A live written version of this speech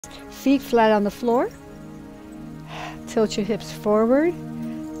Feet flat on the floor. Tilt your hips forward.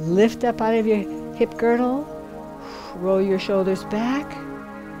 Lift up out of your hip girdle. Roll your shoulders back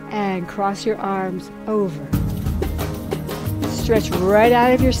and cross your arms over. Stretch right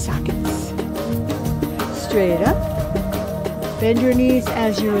out of your sockets. Straight up. Bend your knees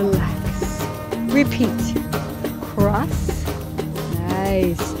as you relax. Repeat. Cross.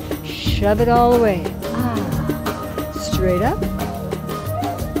 Nice. Shove it all away. Straight up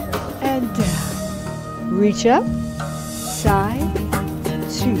and down. Reach up. Side.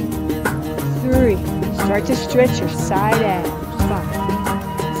 2, 3. Start to stretch your side abs. 5,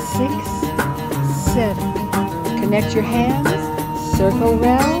 6, 7. Connect your hands. Circle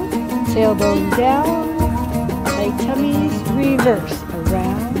round. Tailbone down. Tight tummies. Reverse.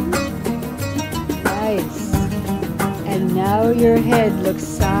 Around. Nice. And now your head looks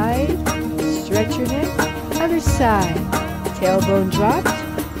side. Stretch your neck. Other side. Tailbone dropped.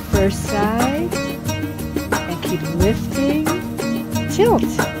 First side. And keep lifting. Tilt.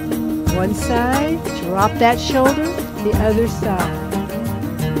 One side. Drop that shoulder. The other side.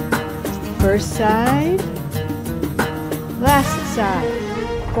 First side. Last side.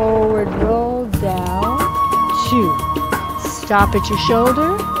 Forward roll down. 2. Stop at your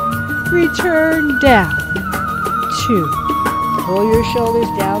shoulder. Return down. 2. Pull your shoulders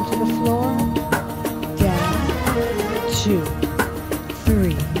down to the floor. Down. 2,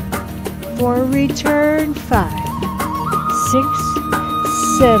 3, 4. Return. 5, 6,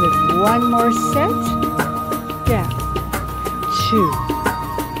 7. One more set. Down. 2,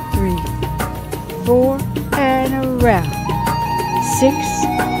 3, 4. And around. 6,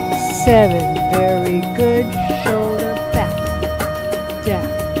 7. Very good. Shoulder back. Down.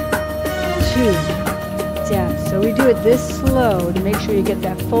 2. Down. So we do it this slow to make sure you get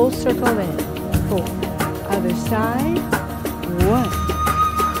that full circle in. 4. Other side. 1.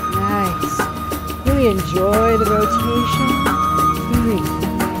 Nice. Really enjoy the rotation. 3.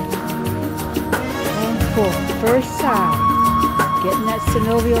 And 4. First side. Getting that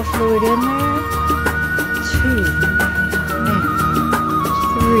synovial fluid in there. 2. And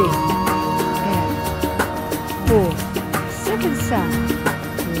 3. And 4. Second side.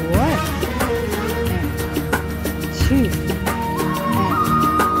 1. And 2. And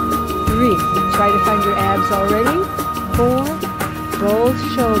 3. Try to find your abs already. 4. Both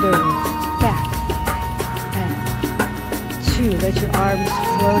shoulders back. And 2. Let your arms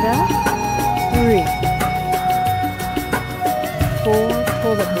float up. 3. 4.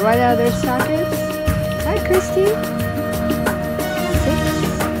 Pull them right out of their sockets. Hi, Christy. 6.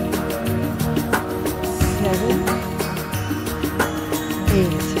 7.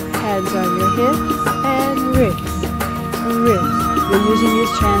 8. Hands on your hips and ribs. Ribs. You're using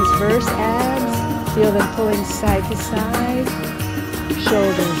these transverse abs. Feel them pulling side to side.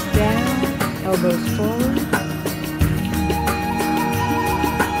 Shoulders down. Elbows forward.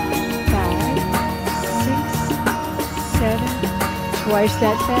 5, 6, 7. Twice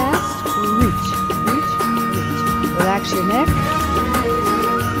that fast. Reach, reach, reach. Relax your neck.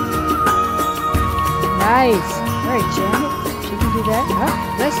 Nice. All right, Janet. She can do that.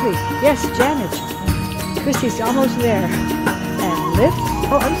 Leslie. Yes, Janet. Christy's almost there. And lift.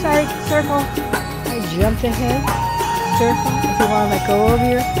 Oh, I'm sorry. Circle. I jumped ahead. Circle. If you want to let go over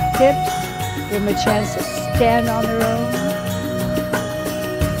your hips, give them a chance to stand on their own.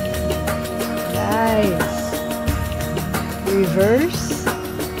 Nice. Reverse.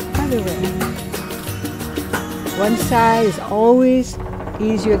 Other way. One side is always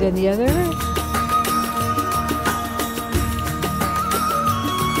easier than the other.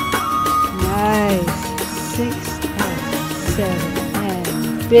 Nice. 6 and 7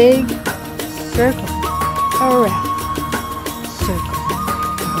 and big circle. Around. Circle.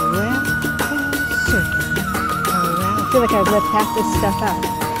 Around and circle. Around. I feel like I've left half this stuff out.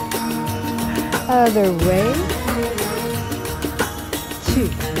 Other way. 2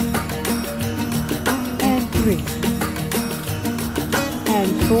 and 3 and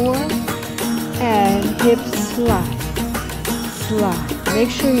 4 and hips slide. Slide. Make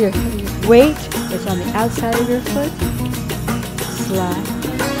sure your weight is on the outside of your foot. Slide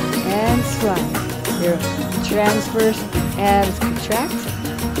and slide. Your transverse abs contract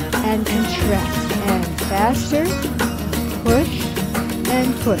and contract. And faster. Push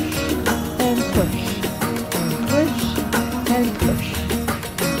and push and push and push and push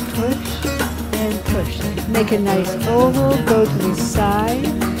and push and push. Make a nice oval. Go to the side,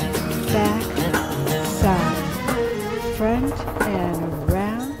 back, side, front, and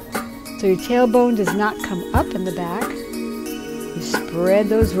around. So your tailbone does not come up in the back. You spread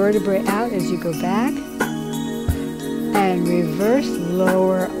those vertebrae out as you go back. And reverse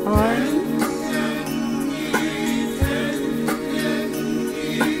Lower arms.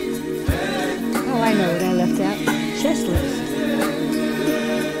 Oh, I know what I left out. Chest lifts.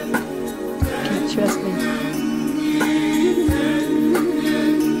 Can't trust me.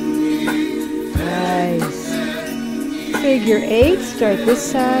 Nice. Figure 8. Start this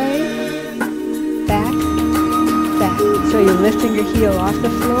side. Back. Back. So you're lifting your heel off the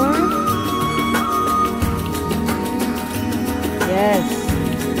floor. Yes.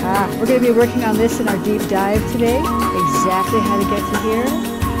 We're going to be working on this in our deep dive today. Exactly how to get to here.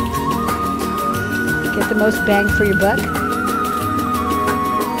 Get the most bang for your buck.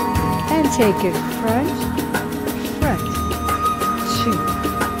 And take it front, front, 2,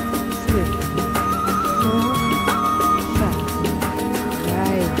 3, 4, 5.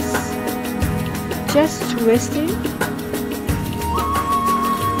 Nice. Just twisting.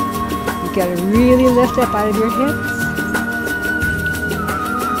 You got to really lift up out of your hips.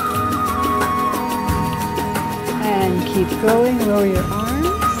 And keep going, lower your arms.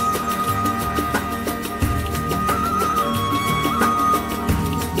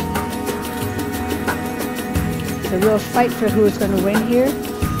 It's a real fight for who is going to win here.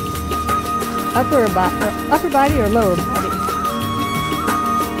 Upper body or lower body.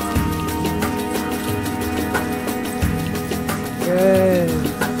 Good.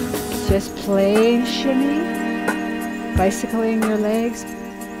 Just plain shimmy, bicycling your legs.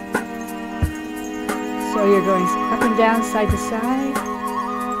 So you're going up and down, side to side.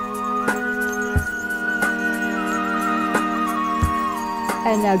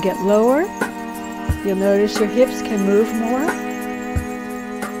 And now get lower. You'll notice your hips can move more.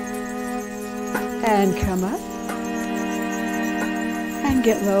 And come up. And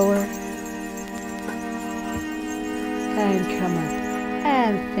get lower. And come up.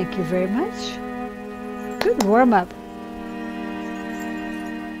 And thank you very much. Good warm-up.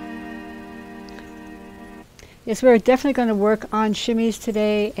 Yes, we're definitely going to work on shimmies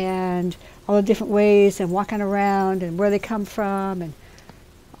today and all the different ways and walking around and where they come from and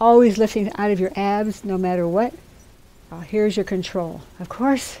always lifting out of your abs no matter what. Here's your control. Of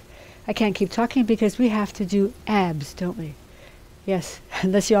course, I can't keep talking because we have to do abs, don't we? Yes,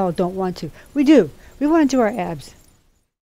 unless y'all don't want to. We do. We want to do our abs.